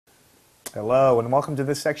Hello and welcome to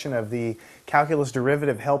this section of the Calculus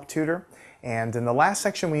Derivative Help Tutor. And in the last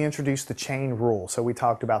section we introduced the chain rule. So we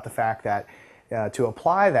talked about the fact that to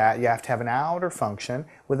apply that you have to have an outer function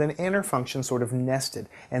with an inner function sort of nested.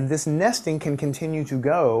 And this nesting can continue to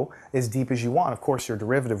go as deep as you want. Of course your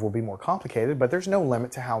derivative will be more complicated, but there's no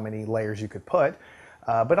limit to how many layers you could put.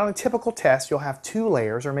 But on a typical test you'll have 2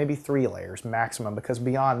 layers or maybe 3 layers maximum, because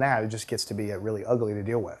beyond that it just gets to be really ugly to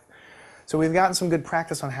deal with. So we've gotten some good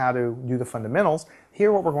practice on how to do the fundamentals.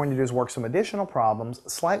 Here what we're going to do is work some additional problems,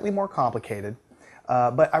 slightly more complicated,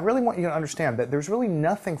 but I really want you to understand that there's really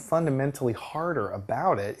nothing fundamentally harder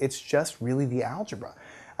about it. It's just really the algebra.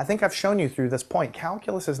 I think I've shown you through this point,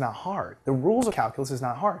 calculus is not hard. The rules of calculus is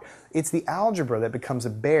not hard. It's the algebra that becomes a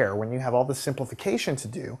bear when you have all the simplification to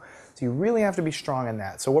do. So you really have to be strong in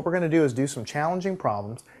that. So what we're going to do is do some challenging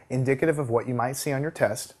problems indicative of what you might see on your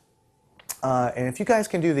test. And if you guys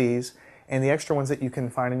can do these, and the extra ones that you can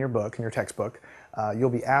find in your book, in your textbook, you'll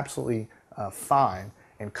be absolutely fine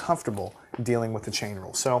and comfortable dealing with the chain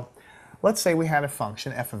rule. So let's say we had a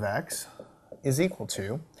function f of x is equal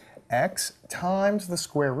to x times the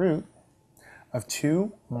square root of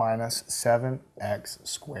 2 minus 7x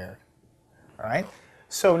squared. All right?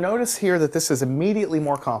 So notice here that this is immediately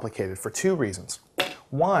more complicated for 2 reasons.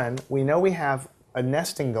 One, we know we have a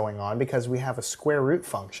nesting going on because we have a square root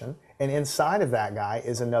function, and inside of that guy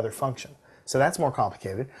is another function. So that's more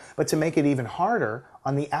complicated. But to make it even harder,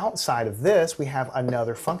 on the outside of this we have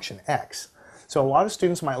another function, x. So a lot of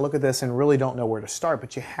students might look at this and really don't know where to start,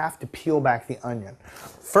 but you have to peel back the onion.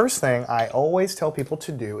 First thing I always tell people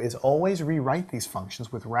to do is always rewrite these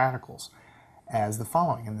functions with radicals as the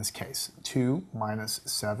following in this case: 2 minus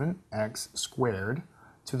 7x squared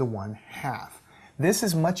to the 1/2. This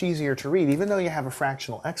is much easier to read, even though you have a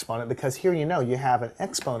fractional exponent, because here you know you have an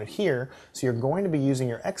exponent here, so you're going to be using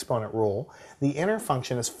your exponent rule. The inner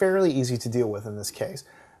function is fairly easy to deal with in this case.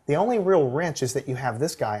 The only real wrench is that you have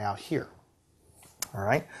this guy out here. All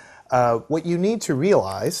right? What you need to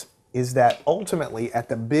realize is that ultimately, at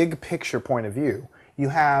the big picture point of view, you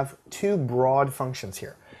have 2 broad functions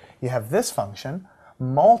here. You have this function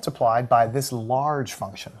multiplied by this large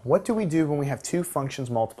function. What do we do when we have 2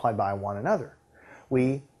 functions multiplied by one another?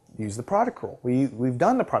 We use the product rule. We've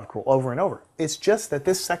done the product rule over and over. It's just that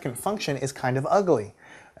this second function is kind of ugly.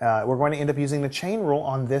 We're going to end up using the chain rule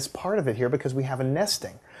on this part of it here because we have a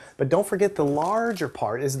nesting. But don't forget the larger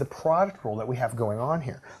part is the product rule that we have going on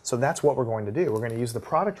here. So that's what we're going to do. We're going to use the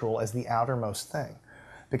product rule as the outermost thing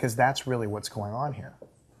because that's really what's going on here.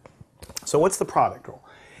 So what's the product rule?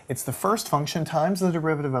 It's the first function times the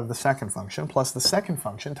derivative of the second function plus the second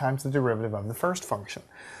function times the derivative of the first function.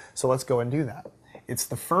 So let's go and do that. It's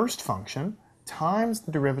the first function times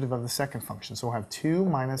the derivative of the second function. So we'll have 2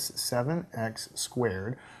 minus 7x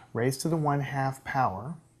squared raised to the 1/2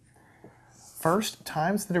 power. First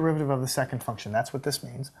times the derivative of the second function, that's what this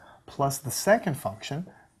means, plus the second function,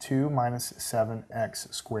 2 minus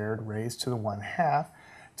 7x squared raised to the 1/2,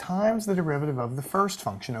 times the derivative of the first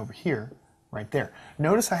function over here, right there.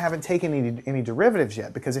 Notice I haven't taken any derivatives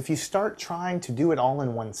yet, because if you start trying to do it all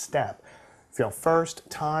in one step, first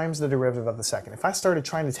times the derivative of the second. If I started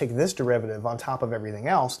trying to take this derivative on top of everything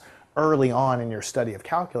else early on in your study of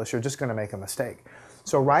calculus, you're just going to make a mistake.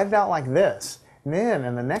 So write it out like this. And then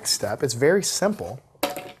in the next step, it's very simple.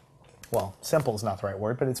 Well, simple is not the right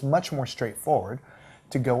word, but it's much more straightforward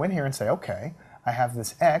to go in here and say, okay, I have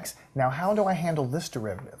this x. Now how do I handle this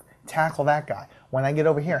derivative? Tackle that guy. When I get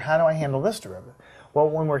over here, how do I handle this derivative? Well,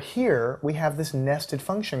 when we're here, we have this nested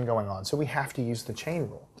function going on, so we have to use the chain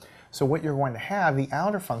rule. So what you're going to have, the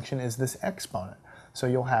outer function is this exponent. So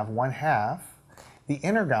you'll have 1/2. The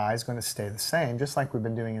inner guy is going to stay the same, just like we've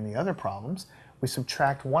been doing in the other problems. We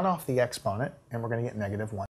subtract 1 off the exponent, and we're going to get negative 1.